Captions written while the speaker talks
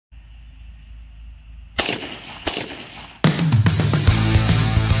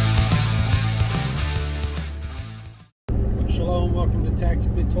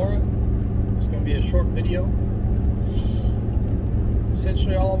Torah. It's going to be a short video.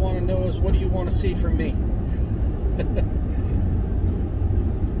 Essentially, all I want to know is, what do you want to see from me?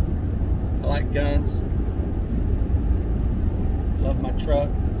 I like guns. Love my truck.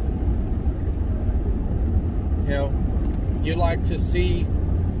 You know, you like to see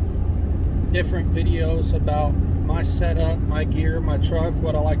different videos about my setup, my gear, my truck,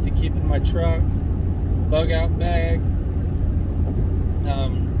 what I like to keep in my truck, bug out bag.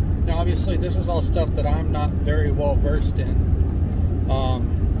 Now obviously this is all stuff that I'm not very well versed in.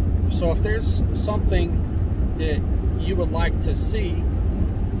 So if there's something that you would like to see,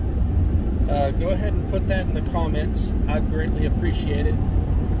 go ahead and put that in the comments. I'd greatly appreciate it.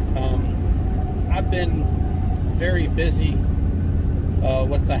 I've been very busy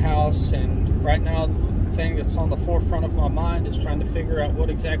with the house, and right now the thing that's on the forefront of my mind is trying to figure out what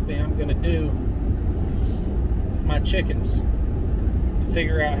exactly I'm going to do with my chickens.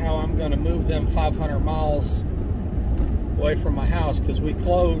 Figure out how I'm going to move them 500 miles away from my house, because we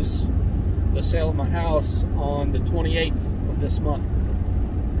close the sale of my house on the 28th of this month.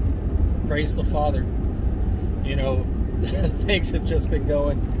 Praise the Father. You know, things have just been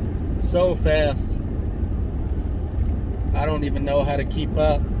going so fast. I don't even know how to keep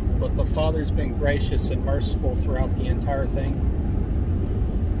up, but the Father's been gracious and merciful throughout the entire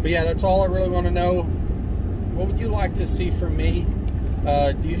thing. But yeah, that's all I really want to know. What would you like to see from me?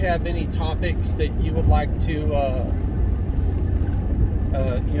 Do you have any topics that you would like to,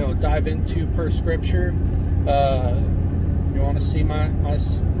 you know, dive into per scripture? You want to see my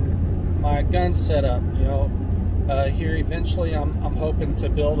gun setup? You know, here eventually, I'm hoping to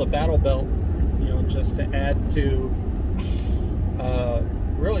build a battle belt. You know, just to add to,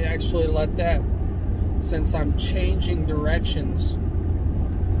 really actually let that, since I'm changing directions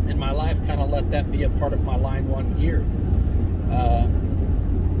in my life, kind of let that be a part of my line one gear.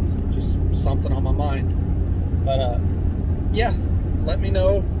 Just something on my mind. But yeah, let me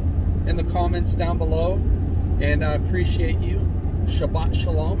know in the comments down below, and I appreciate you. Shabbat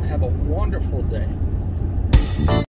Shalom. Have a wonderful day.